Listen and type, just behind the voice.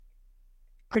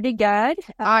pretty good.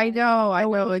 I know.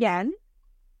 Again.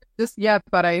 Just yet,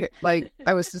 but I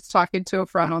was just talking to a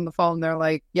friend on the phone. They're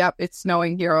like, "Yep, it's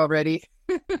snowing here already."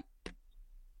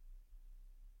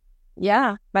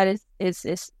 Yeah, but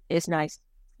it's nice.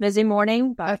 Busy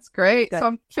morning, but That's great. good. So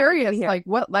I'm curious, like,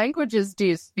 what languages do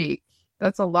you speak?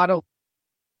 That's a lot of.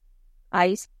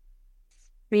 I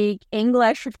speak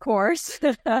English, of course.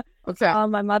 Okay.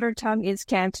 My mother tongue is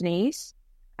Cantonese,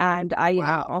 and I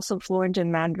am also fluent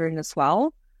in Mandarin as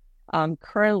well. I'm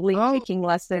currently taking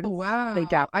lessons. Wow.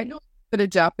 I know a bit of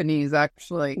Japanese,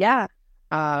 actually. Yeah.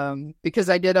 Because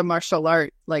I did a martial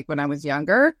art like when I was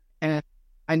younger, and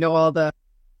I know all the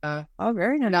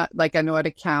very nice. Not like I know how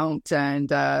to count and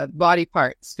body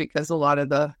parts because a lot of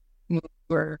the moves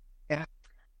were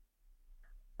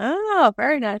Oh,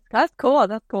 very nice. That's cool.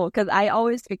 That's cool. Because I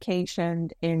always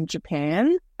vacationed in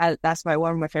Japan. That's one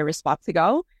of my favorite spots to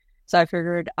go. So I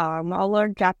figured I'll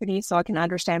learn Japanese so I can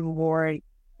understand more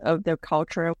of their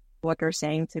culture, what they're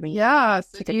saying to me. Yeah.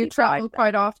 So do you travel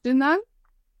quite often then?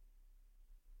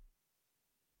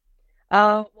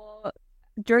 Well,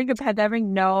 during the pandemic,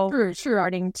 no. Sure.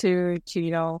 Starting to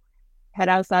head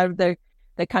outside of the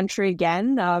country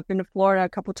again. I've been to Florida a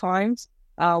couple times.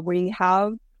 We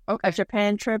have a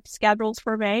Japan trip scheduled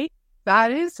for May.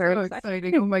 That is so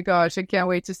exciting. Oh my gosh, I can't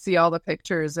wait to see all the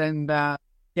pictures and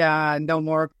know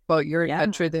more about your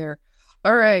adventure there.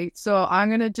 All right, so I'm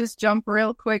going to just jump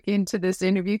real quick into this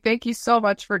interview. Thank you so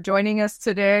much for joining us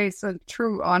today. It's a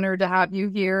true honor to have you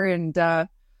here. And I'm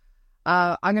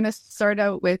going to start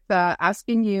out with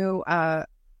asking you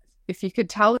if you could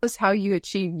tell us how you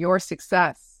achieved your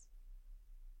success.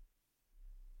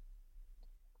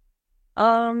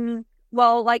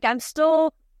 Well, like I'm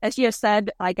still, as you have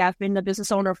said, like I've been a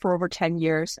business owner for over 10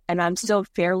 years and I'm still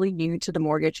fairly new to the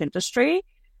mortgage industry.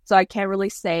 So I can't really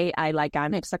say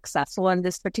I'm successful in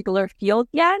this particular field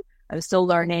yet. I'm still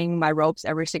learning my ropes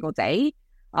every single day.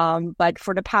 But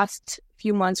for the past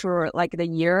few months or like the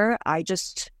year,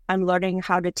 I'm learning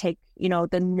how to take,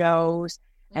 the no's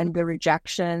and the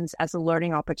rejections as a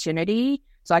learning opportunity.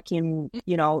 So I can,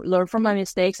 learn from my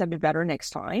mistakes and be better next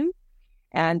time.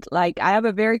 And I have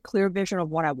a very clear vision of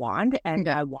what I want and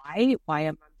why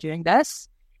am I doing this?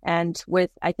 And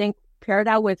I think pair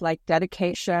that with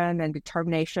dedication and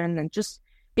determination and just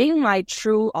being my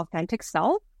true authentic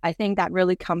self, I think that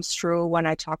really comes through when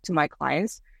I talk to my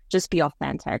clients. Just be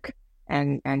authentic,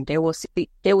 and they will see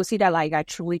that I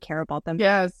truly care about them.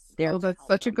 Yes, that's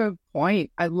such a good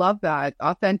point. I love that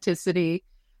authenticity,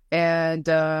 and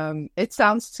it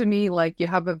sounds to me like you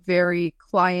have a very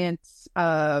client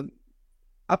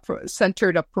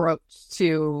centered approach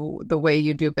to the way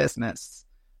you do business.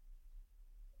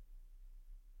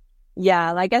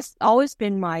 Yeah, it's always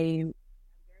been my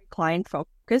client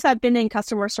focus. I've been in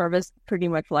customer service pretty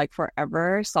much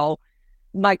forever. So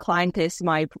my client is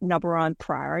my number one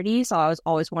priority. So I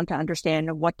always want to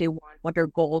understand what they want, what their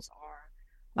goals are.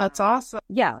 That's awesome.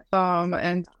 Yeah.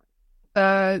 Welcome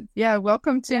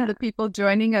to the people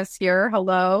joining us here.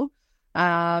 Hello.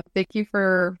 Thank you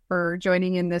for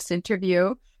joining in this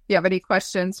interview. If you have any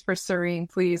questions for Serene,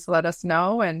 please let us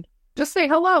know and just say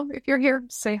hello. If you're here,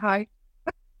 say hi.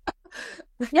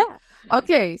 Yeah.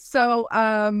 Okay. So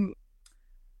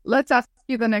let's ask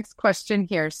you the next question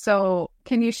here. So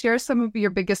can you share some of your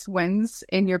biggest wins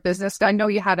in your business? I know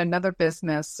you had another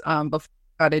business before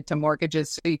you got into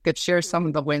mortgages, so you could share some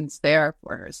of the wins there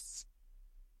for us.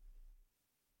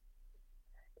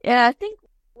 Yeah, I think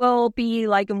we'll be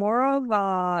more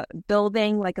of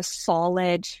building a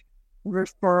solid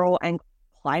referral and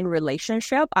client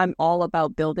relationship. I'm all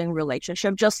about building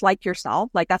relationship, just like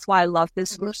yourself. That's why I love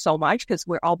this group so much, because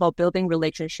we're all about building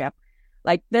relationship.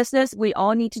 Business, we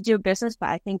all need to do business, but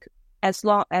I think as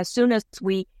soon as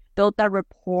we build that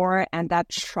rapport and that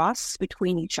trust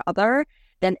between each other,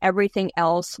 then everything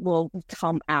else will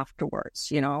come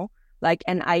afterwards,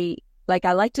 and I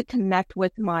like to connect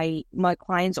with my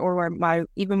clients or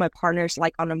even my partners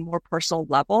on a more personal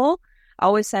level. I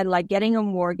always said getting a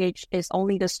mortgage is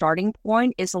only the starting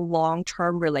point. It's a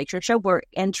long-term relationship. We're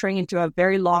entering into a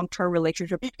very long-term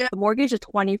relationship. The mortgage is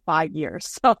 25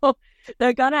 years. So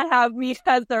they're going to have me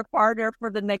as their partner for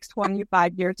the next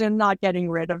 25 years. They're not getting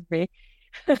rid of me.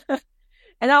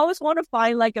 And I always want to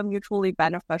find a mutually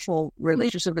beneficial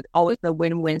relationship with always a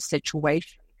win-win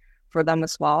situation for them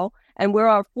as well. And we're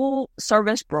a full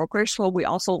service brokerage, so we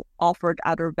also offered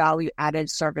other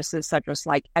value-added services such as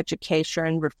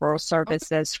education, referral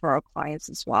services for our clients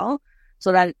as well.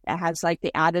 So that it has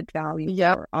the added value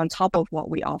on top of what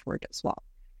we offered as well.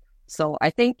 So I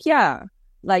think,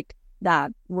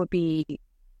 that would be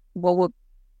what would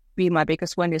be my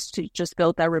biggest win, is to just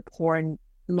build that rapport and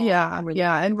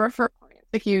and refer clients.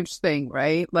 a huge thing,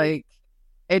 right? Like,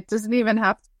 it doesn't even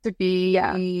have to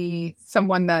be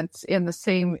someone that's in the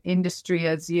same industry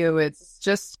as you. It's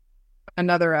just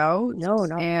another out. No,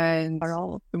 not and at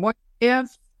all. the more you give,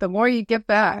 the more you get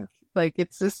back. Like,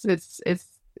 it's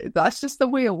that's just the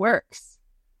way it works.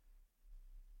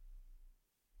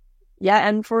 Yeah,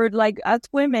 and for like us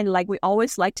women, like we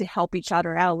always like to help each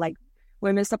other out, like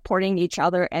women supporting each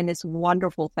other, and it's a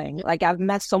wonderful thing. Like I've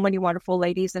met so many wonderful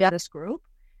ladies in this group,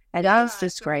 and it's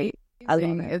just great. I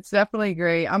love it. It's definitely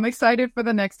great. I'm excited for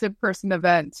the next in-person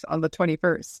event on the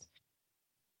 21st.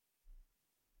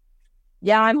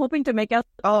 Yeah, I'm hoping to make out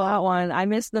that one. I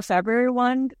missed the February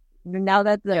one. Now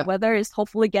that the weather is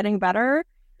hopefully getting better,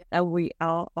 that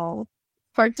I'll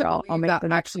make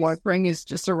that actually spring is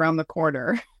just around the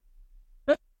corner.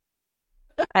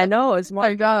 I know, it's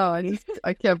my God,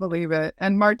 I can't believe it.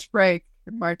 And March break,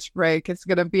 it's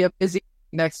going to be a busy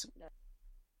next.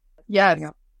 Yes.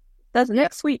 That's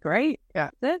next week, right?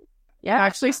 Yeah. That's it? Yeah. I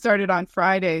actually started on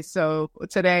Friday, so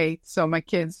today. So my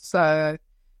kids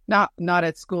not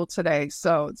at school today.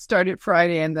 So it started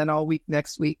Friday and then all week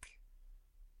next week.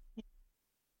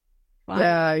 Fun.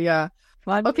 Yeah.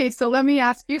 Fun. Okay, so let me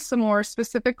ask you some more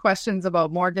specific questions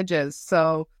about mortgages.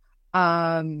 So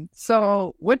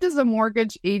what does a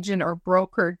mortgage agent or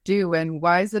broker do, and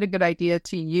why is it a good idea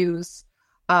to use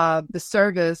the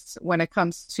service when it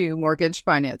comes to mortgage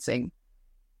financing?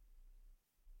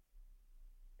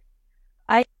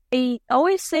 I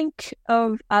always think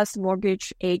of us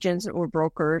mortgage agents or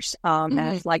brokers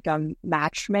as like a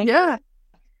matchmaker.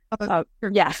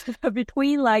 Yeah.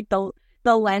 Between like the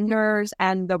lenders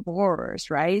and the borrowers,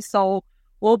 right? So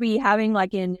we'll be having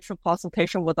like an initial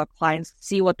consultation with our clients,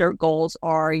 see what their goals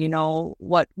are, you know,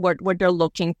 what they're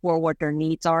looking for, what their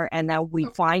needs are, and then we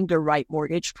find the right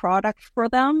mortgage product for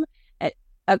them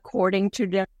according to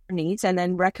their needs, and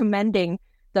then recommending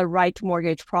the right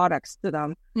mortgage products to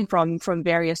them from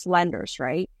various lenders,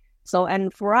 right? So,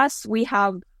 and for us, we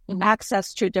have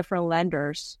access to different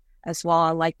lenders as well.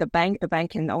 Unlike the bank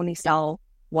can only sell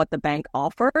what the bank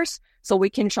offers. So we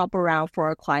can shop around for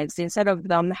our clients instead of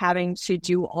them having to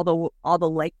do all the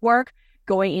legwork,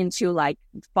 going into like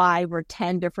 5 or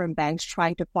 10 different banks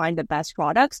trying to find the best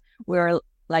products. We're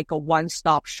like a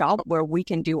one-stop shop where we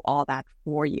can do all that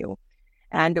for you.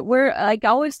 And we're like, I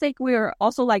always think we're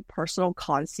also like personal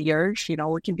concierge. You know,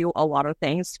 we can do a lot of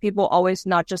things. People always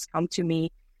not just come to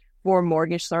me for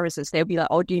mortgage services. They'll be like,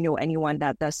 oh, do you know anyone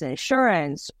that does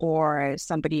insurance or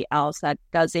somebody else that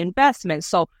does investments?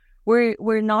 So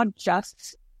we're not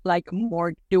just like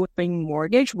doing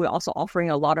mortgage. We're also offering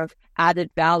a lot of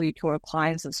added value to our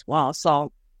clients as well.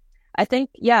 So I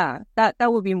think, that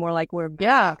would be more like we're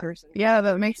person. Yeah,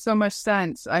 that makes so much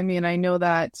sense. I mean, I know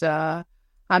that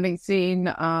having seen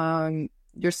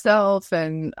yourself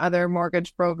and other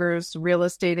mortgage brokers, real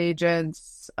estate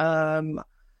agents,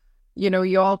 you know,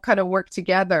 you all kind of work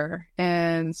together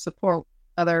and support each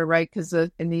other, right? Because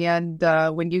in the end,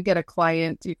 when you get a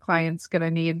client, your client's going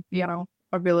to need, you know,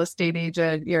 a real estate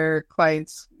agent. Your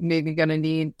client's maybe going to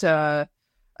need a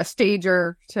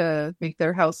stager to make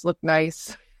their house look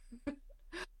nice.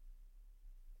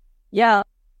 Yeah,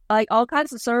 like all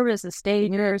kinds of services,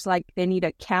 stagers, like they need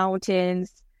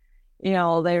accountants, you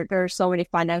know, there's so many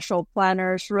financial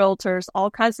planners, realtors,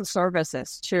 all kinds of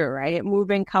services too, right?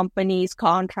 Moving companies,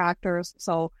 contractors.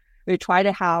 So we try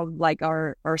to have like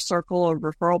our circle of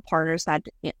referral partners that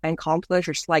accomplish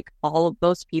like all of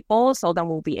those people. So then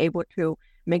we'll be able to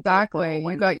make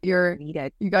you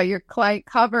got your client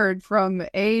covered from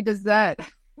A to Z.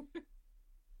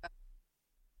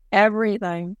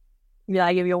 Everything. Yeah,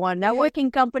 if you want a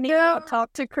networking company,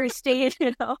 talk to Christine,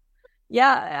 you know.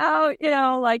 Yeah, you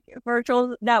know, like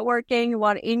virtual networking, you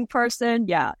want in person.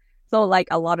 Yeah. So like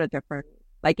a lot of different,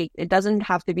 like it doesn't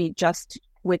have to be just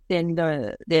within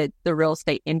the real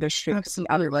estate industry.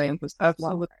 Absolutely.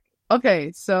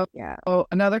 Okay. So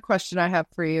another question I have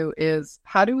for you is,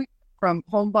 how do we from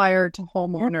home buyer to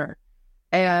homeowner,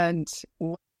 and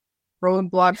what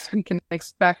roadblocks we can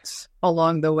expect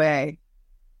along the way?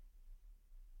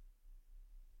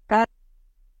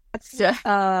 That's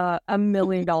 $1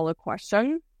 million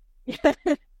question.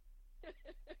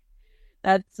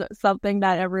 That's something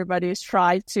that everybody's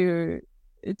tried to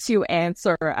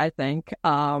answer, I think,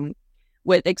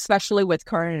 especially with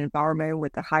current environment,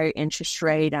 with the higher interest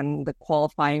rate and the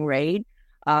qualifying rate.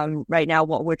 Right now,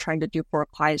 what we're trying to do for our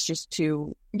clients is just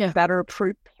to better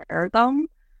prepare them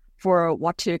for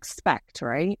what to expect,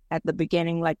 right? At the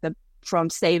beginning, like from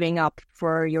saving up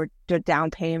for the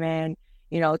down payment,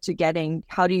 you know, to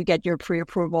how do you get your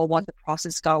pre-approval, what the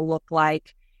process is going to look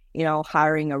like, you know,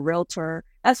 hiring a realtor.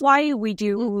 That's why we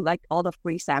do like all the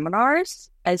free seminars.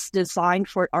 It's designed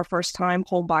for our first time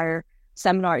home buyer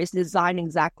seminar is designed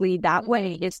exactly that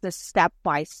way. It's the step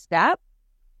by step,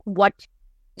 what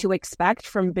to expect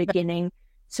from beginning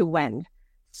to end.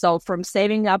 So from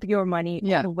saving up your money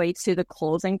all the way to the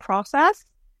closing process.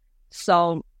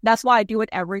 So that's why I do it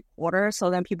every quarter. So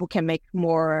then people can make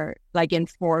more like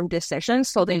informed decisions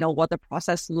so they know what the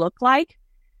process look like.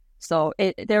 So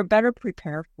they're better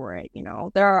prepared for it. You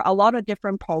know, there are a lot of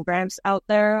different programs out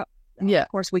there. Yeah. Of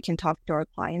course, we can talk to our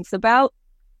clients about,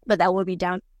 but that will be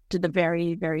down to the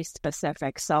very, very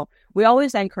specific. So we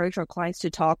always encourage our clients to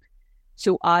talk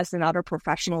to us and other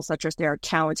professionals such as their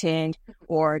accountant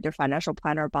or their financial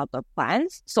planner about the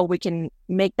plans. So we can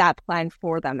make that plan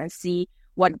for them and see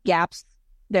what gaps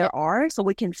there are so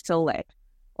we can fill it.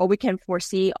 Or we can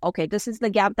foresee, okay, this is the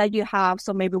gap that you have,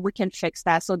 so maybe we can fix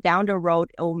that. So down the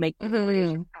road, it will make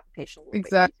the application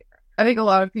exactly. I think a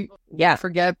lot of people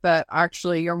forget that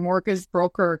actually your mortgage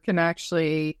broker can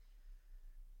actually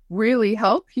really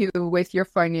help you with your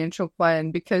financial plan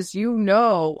because you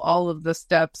know all of the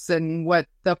steps and what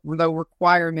the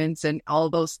requirements and all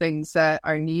those things that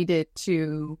are needed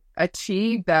to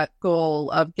achieve that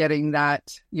goal of getting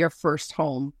that your first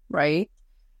home, right?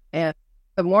 And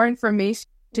the more information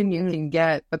you can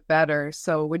get, the better.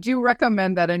 So would you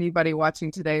recommend that anybody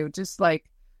watching today would just like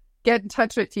get in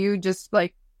touch with you just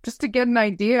to get an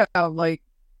idea of like,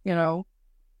 you know,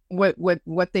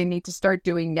 what they need to start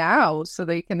doing now so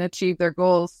they can achieve their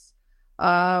goals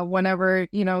whenever,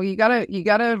 you know, you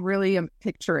gotta really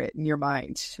picture it in your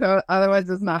mind. So otherwise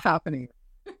it's not happening.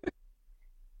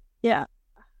 Yeah.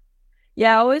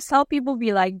 I always tell people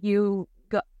be like,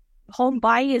 home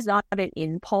buying is not an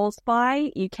impulse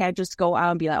buy. You can't just go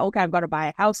out and be like, okay, I'm going to buy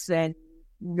a house and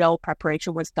no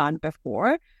preparation was done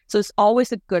before. So it's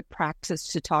always a good practice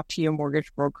to talk to your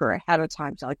mortgage broker ahead of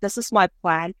time. So like, this is my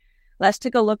plan. Let's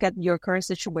take a look at your current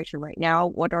situation right now.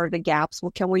 What are the gaps?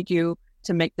 What can we do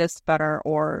to make this better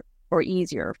or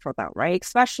easier for them, right?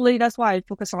 Especially that's why I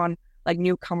focus on like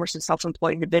newcomers and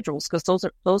self-employed individuals because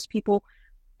those people,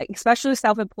 especially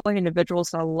self-employed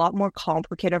individuals, are a lot more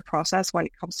complicated process when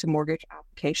it comes to mortgage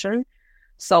application.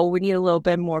 So we need a little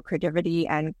bit more creativity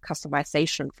and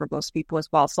customization for those people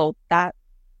as well. So that,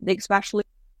 especially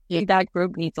that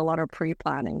group needs a lot of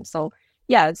pre-planning. So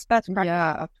yeah, it's best practice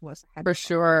up to us. For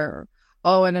sure.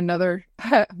 Oh, and another,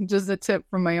 just a tip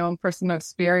from my own personal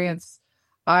experience.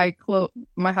 My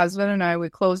husband and I, we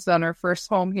closed on our first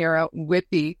home here out in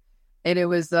Whitby, and it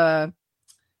was in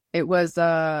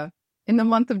the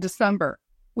month of December.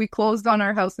 We closed on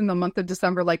our house in the month of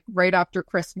December, like right after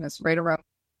Christmas, right around.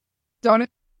 Don't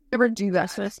ever do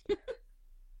that.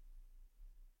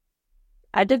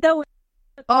 I did that with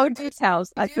dude's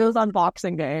house. I feel it was on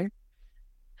Boxing Day.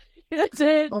 That's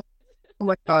it. Oh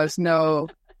my gosh, no.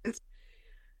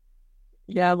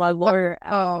 Yeah, my lawyer.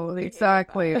 Oh,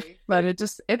 exactly. But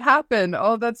it happened.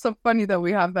 Oh, that's so funny that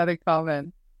we have that in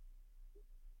common.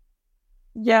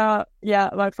 Yeah.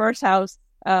 My first house.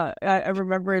 I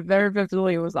remember it very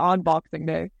vividly. It was on Boxing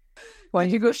Day.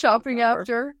 Did you go shopping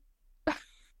after?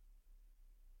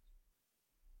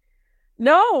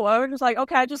 No, I was just like,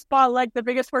 okay, I just bought like the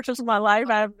biggest purchase of my life.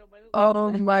 Oh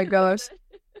my gosh.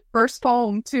 First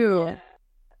home too. Yeah.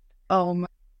 Oh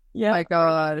my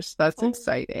gosh. That's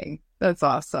exciting. That's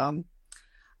awesome.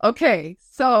 Okay.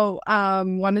 So,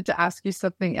 wanted to ask you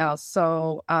something else.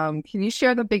 So, can you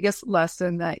share the biggest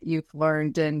lesson that you've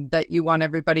learned and that you want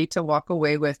everybody to walk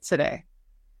away with today?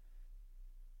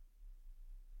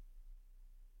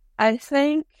 I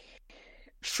think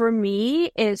for me,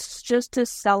 it's just to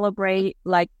celebrate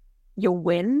like your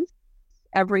wins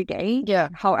every day. Yeah.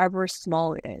 However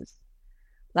small it is.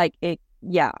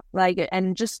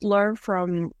 And just learn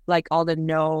from like all the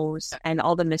no's and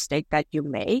all the mistakes that you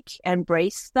make,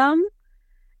 embrace them,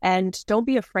 and don't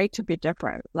be afraid to be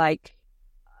different. Like,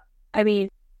 I mean,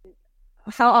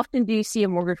 how often do you see a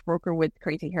mortgage broker with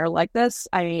crazy hair like this?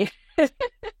 I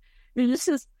mean,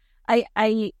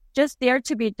 I just dare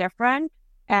to be different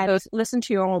and listen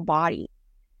to your own body.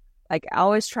 Like, I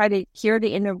always try to hear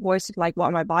the inner voice of like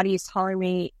what my body is telling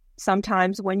me.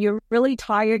 Sometimes when you're really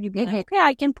tired, you get, okay,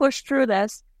 I can push through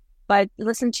this, but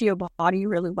listen to your body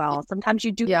really well. Sometimes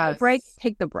you do the break,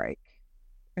 take the break,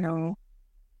 you know?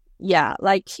 Yeah,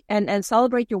 like, and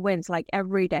celebrate your wins like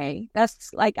every day.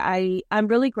 That's like, I'm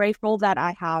really grateful that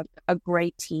I have a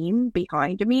great team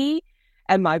behind me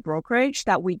and my brokerage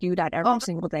that we do that every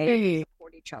single day. We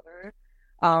support each other.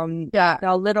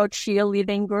 A little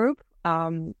cheerleading group.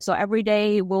 So every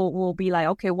day we'll be like,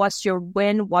 okay, what's your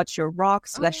win? What's your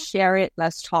rocks? Let's share it.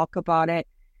 Let's talk about it.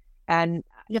 And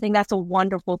I think that's a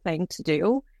wonderful thing to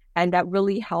do. And that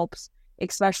really helps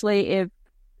especially if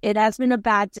it has been a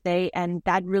bad day, and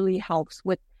that really helps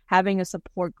with having a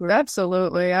support group.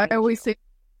 Absolutely. I always think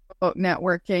about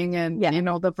networking and,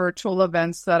 the virtual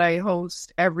events that I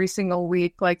host every single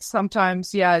week. Like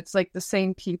sometimes, it's like the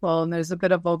same people and there's a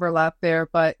bit of overlap there,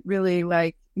 but really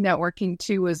like networking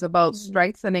too is about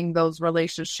strengthening those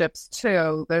relationships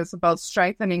too. There's about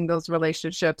strengthening those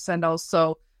relationships and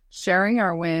also sharing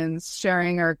our wins,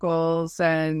 sharing our goals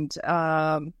and,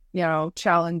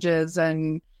 challenges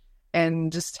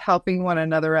and just helping one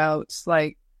another out,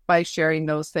 like by sharing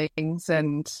those things.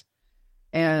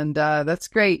 And that's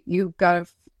great. You've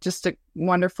got just a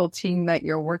wonderful team that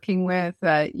you're working with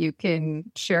that you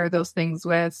can share those things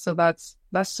with. So that's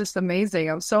just amazing.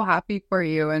 I'm so happy for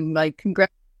you and like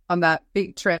congrats on that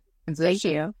big transition. Thank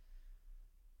you.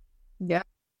 Yeah.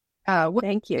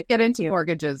 Thank you. Get into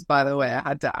mortgages, by the way, I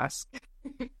had to ask.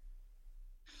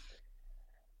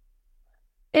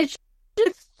 It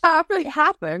just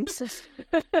happens.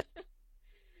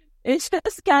 It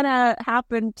just kind of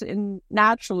happened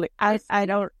naturally. I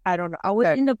don't know. I was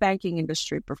in the banking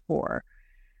industry before.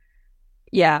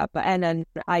 Yeah, and then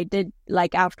I did,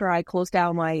 like, after I closed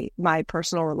down my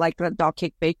personal, like, the dog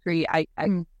cake bakery, I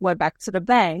went back to the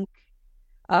bank.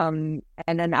 And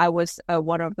then I was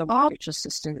one of the mortgage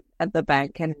assistants at the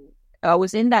bank, and I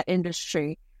was in that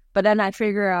industry. But then I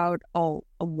figured out,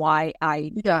 why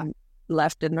I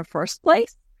left in the first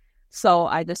place. So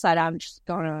I decided I'm just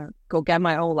gonna go get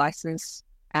my own license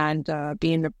and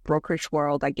be in the brokerage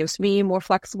world. That gives me more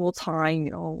flexible time,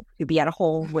 to be at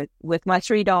home with my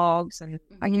 3 dogs, and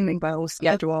I can make my own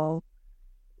schedule.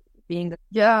 Being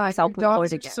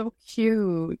self-employed again. So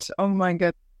cute. Oh my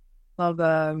god, love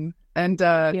them. And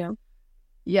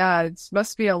it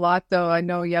must be a lot though. I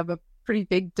know you have a pretty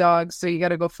big dog, so you got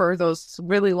to go for those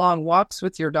really long walks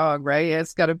with your dog, right?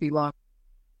 It's got to be long.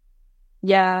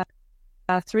 Yeah.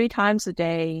 3 times a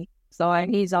day. So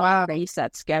he's on a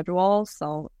set schedule.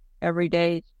 So every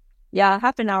day,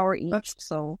 half an hour each.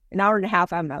 So an hour and a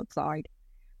half I'm outside.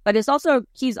 But he's also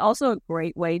a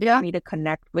great way for me to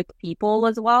connect with people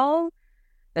as well.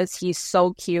 As he's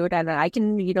so cute, and I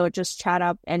can, just chat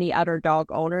up any other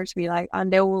dog owners, be like,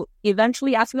 and they will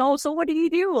eventually ask me, so what do you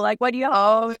do? Like, what do you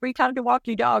have free time to walk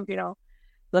your dog, So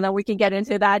then we can get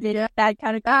into that, that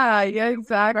kind of. Yeah,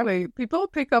 exactly. People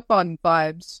pick up on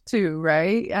vibes too,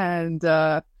 right? And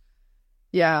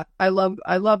I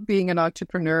love being an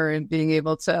entrepreneur and being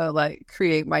able to like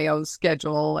create my own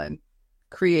schedule and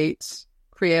create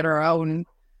our own,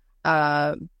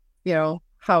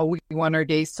 how we want our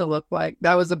days to look like.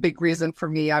 That was a big reason for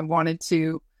me. I wanted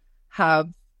to have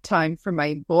time for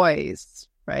my boys,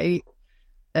 right?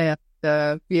 And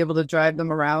be able to drive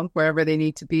them around wherever they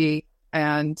need to be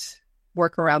and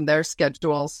work around their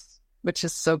schedules, which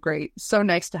is so great. So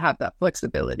nice to have that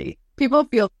flexibility. People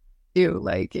feel too,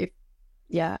 like if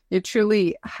you're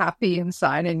truly happy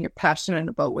inside and you're passionate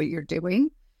about what you're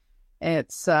doing,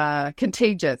 it's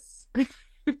contagious.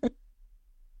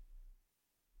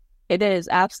 It is,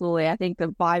 absolutely. I think the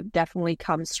vibe definitely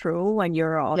comes through when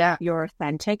you're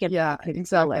authentic. And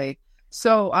exactly.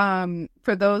 So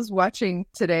for those watching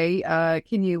today,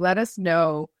 can you let us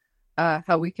know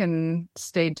how we can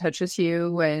stay in touch with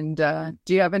you? And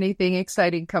do you have anything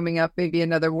exciting coming up, maybe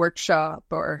another workshop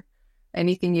or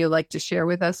anything you'd like to share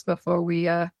with us before we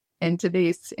end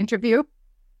today's interview?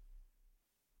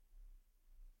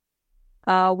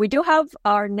 We do have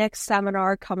our next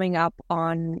seminar coming up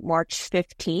on March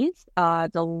 15th.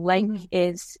 The link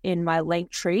is in my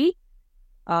link tree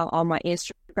on my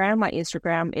Instagram. My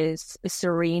Instagram is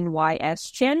Serene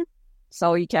Chin.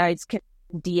 So you guys can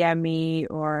DM me,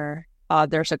 or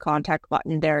there's a contact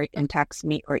button there. You can text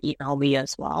me or email me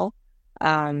as well.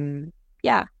 So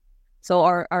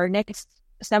our next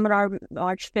seminar,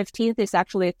 March 15th, is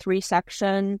actually a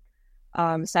 3-section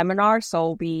seminar.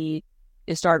 So we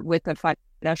start with a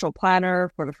financial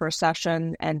planner for the first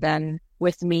session, and then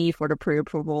with me for the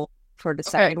pre-approval for the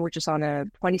second, which is on the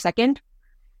 22nd.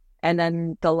 And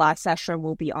then the last session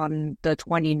will be on the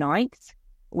 29th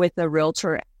with the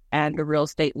realtor and the real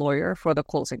estate lawyer for the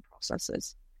closing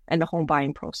processes and the home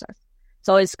buying process.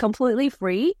 So it's completely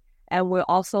free. And we're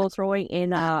also throwing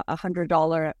in a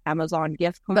 $100 Amazon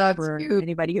gift card for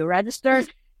anybody who registered.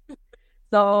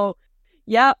 So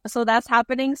that's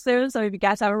happening soon. So if you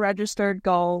guys haven't registered,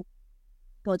 go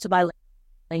to my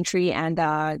link tree and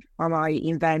on my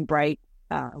Eventbrite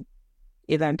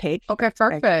event page. Okay,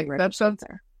 perfect. That's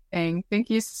there. Thank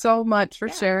you so much for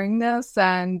sharing this,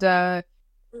 and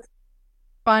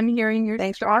fun hearing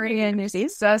your story and your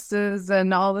successes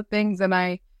and all the things. And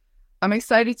I'm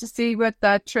excited to see what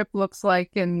that trip looks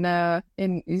like. In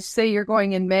you say you're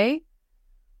going in May?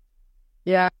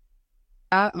 Yeah.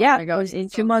 Oh Yeah, my gosh, in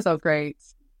 2 months. so great.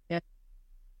 Yeah.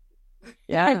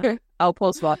 Yeah, I'll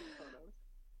post one.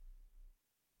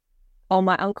 Oh,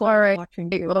 my uncle All is right. watching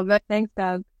too. Well, thanks Thanks,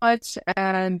 Doug. much,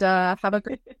 and have a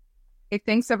great day.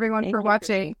 Thanks everyone Thank for you,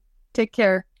 watching. Christine. Take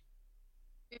care.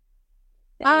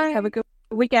 Thanks. Have a good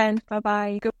weekend.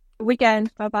 Bye-bye. Good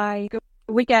weekend. Bye-bye. Good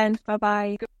weekend.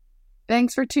 Bye-bye.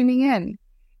 Thanks for tuning in.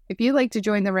 If you'd like to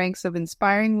join the ranks of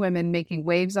inspiring women making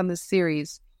waves on this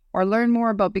series, or learn more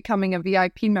about becoming a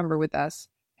VIP member with us,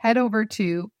 head over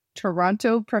to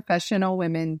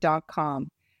torontoprofessionalwomen.com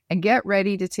and get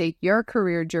ready to take your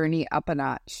career journey up a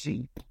notch.